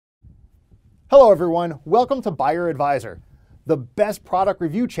Hello everyone, welcome to Buyer Advisor, the best product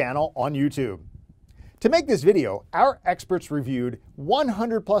review channel on YouTube. To make this video, our experts reviewed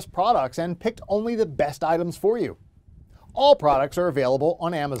 100 plus products and picked only the best items for you. All products are available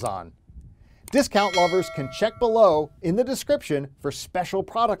on Amazon. Discount lovers can check below in the description for special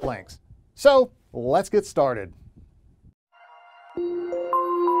product links. So let's get started.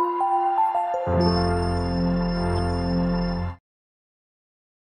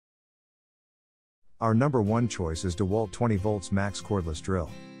 Our number one choice is Dewalt 20 volts max cordless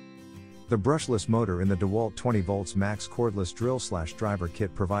drill. The brushless motor in the Dewalt 20 volts max cordless drill/driver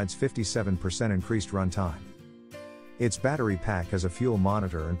kit provides 57% increased runtime. Its battery pack has a fuel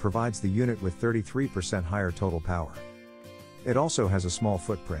monitor and provides the unit with 33% higher total power. It also has a small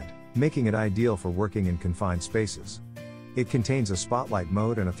footprint, making it ideal for working in confined spaces. It contains a spotlight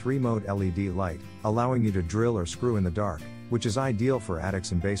mode and a 3-mode LED light, allowing you to drill or screw in the dark, which is ideal for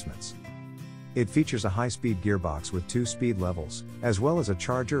attics and basements. It features a high-speed gearbox with 2 speed levels, as well as a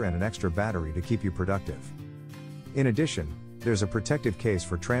charger and an extra battery to keep you productive. In addition, there's a protective case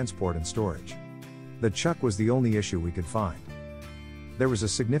for transport and storage. The chuck was the only issue we could find. There was a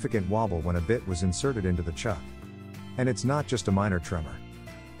significant wobble when a bit was inserted into the chuck. And it's not just a minor tremor.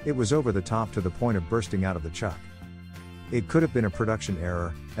 It was over the top to the point of bursting out of the chuck. It could have been a production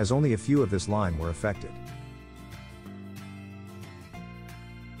error, as only a few of this line were affected.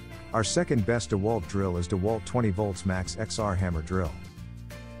 Our second best Dewalt drill is Dewalt 20 volts max XR hammer drill.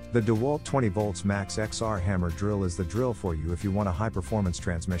 The Dewalt 20 volts max XR hammer drill is the drill for you if you want a high-performance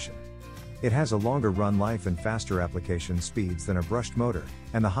transmission. It has a longer run life and faster application speeds than a brushed motor,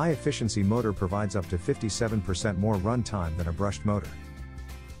 and the high-efficiency motor provides up to 57% more run time than a brushed motor.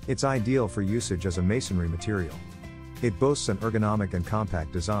 It's ideal for usage as a masonry material. It boasts an ergonomic and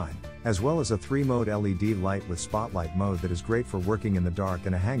compact design, as well as a 3-mode LED light with spotlight mode that is great for working in the dark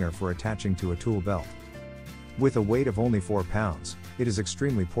and a hanger for attaching to a tool belt. With a weight of only 4 pounds, it is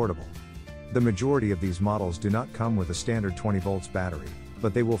extremely portable. The majority of these models do not come with a standard 20 volts battery,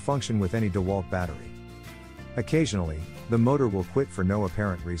 but they will function with any Dewalt battery. Occasionally, the motor will quit for no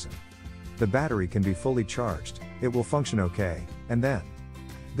apparent reason. The battery can be fully charged, it will function okay, and then.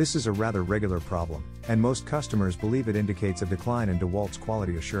 This is a rather regular problem, and most customers believe it indicates a decline in Dewalt's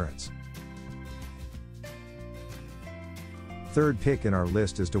quality assurance. Third pick in our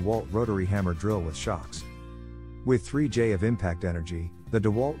list is Dewalt rotary hammer drill with shocks. With 3J of impact energy, the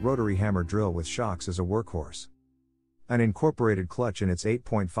Dewalt rotary hammer drill with shocks is a workhorse. An incorporated clutch in its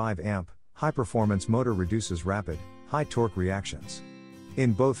 8.5 amp, high-performance motor reduces rapid, high-torque reactions.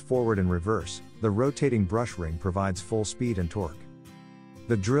 In both forward and reverse, the rotating brush ring provides full speed and torque.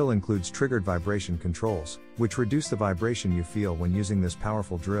 The drill includes triggered vibration controls, which reduce the vibration you feel when using this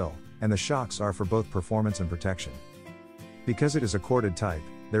powerful drill, and the shocks are for both performance and protection. Because it is a corded type,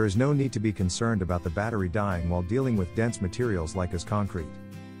 there is no need to be concerned about the battery dying while dealing with dense materials like as concrete.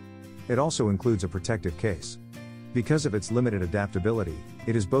 It also includes a protective case. Because of its limited adaptability,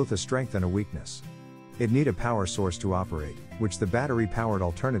 it is both a strength and a weakness. It needs a power source to operate, which the battery-powered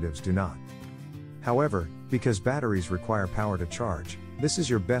alternatives do not. However, because batteries require power to charge, this is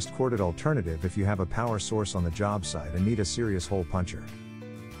your best corded alternative if you have a power source on the job site and need a serious hole puncher.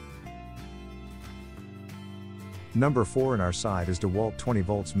 Number 4 in our side is Dewalt 20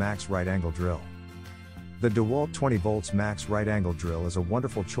 volts max right angle drill. The Dewalt 20 volts max right angle drill is a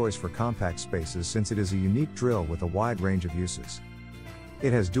wonderful choice for compact spaces since it is a unique drill with a wide range of uses.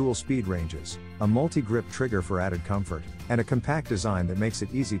 It has dual speed ranges, a multi-grip trigger for added comfort, and a compact design that makes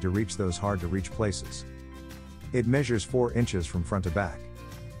it easy to reach those hard to reach places. It measures 4 inches from front to back.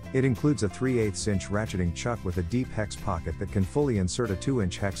 It includes a 3/8 inch ratcheting chuck with a deep hex pocket that can fully insert a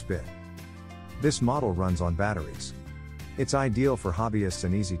 2-inch hex bit. This model runs on batteries. It's ideal for hobbyists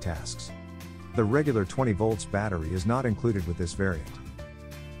and easy tasks. The regular 20 volts battery is not included with this variant.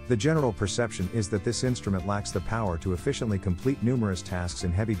 The general perception is that this instrument lacks the power to efficiently complete numerous tasks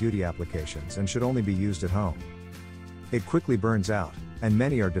in heavy-duty applications and should only be used at home. It quickly burns out, and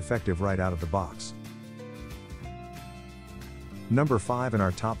many are defective right out of the box. Number 5 in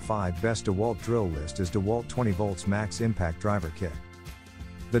our top 5 best Dewalt drill list is Dewalt 20 volts max impact driver kit.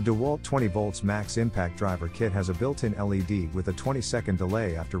 The Dewalt 20 volts max impact driver kit has a built-in LED with a 20-second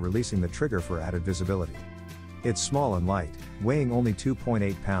delay after releasing the trigger for added visibility. It's small and light, weighing only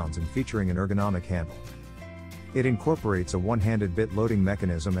 2.8 pounds and featuring an ergonomic handle. It incorporates a one-handed bit loading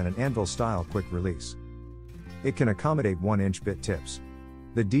mechanism and an anvil-style quick release. It can accommodate 1-inch bit tips.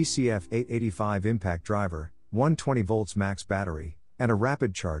 The DCF 885 impact driver, 120 volts max battery, and a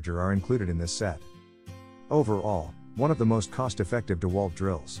rapid charger are included in this set. Overall, one of the most cost-effective Dewalt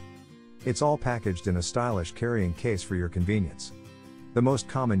drills. It's all packaged in a stylish carrying case for your convenience. The most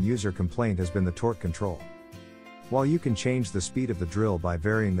common user complaint has been the torque control. While you can change the speed of the drill by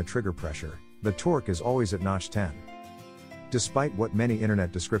varying the trigger pressure, the torque is always at notch 10. Despite what many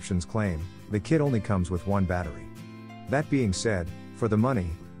internet descriptions claim, the kit only comes with one battery. That being said, for the money,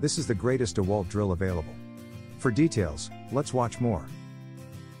 this is the greatest DeWalt drill available. For details, let's watch more.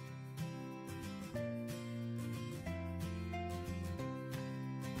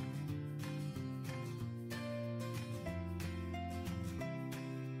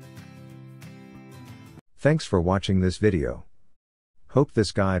 Thanks for watching this video. Hope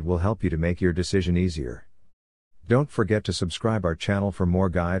this guide will help you to make your decision easier. Don't forget to subscribe our channel for more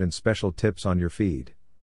guide and special tips on your feed.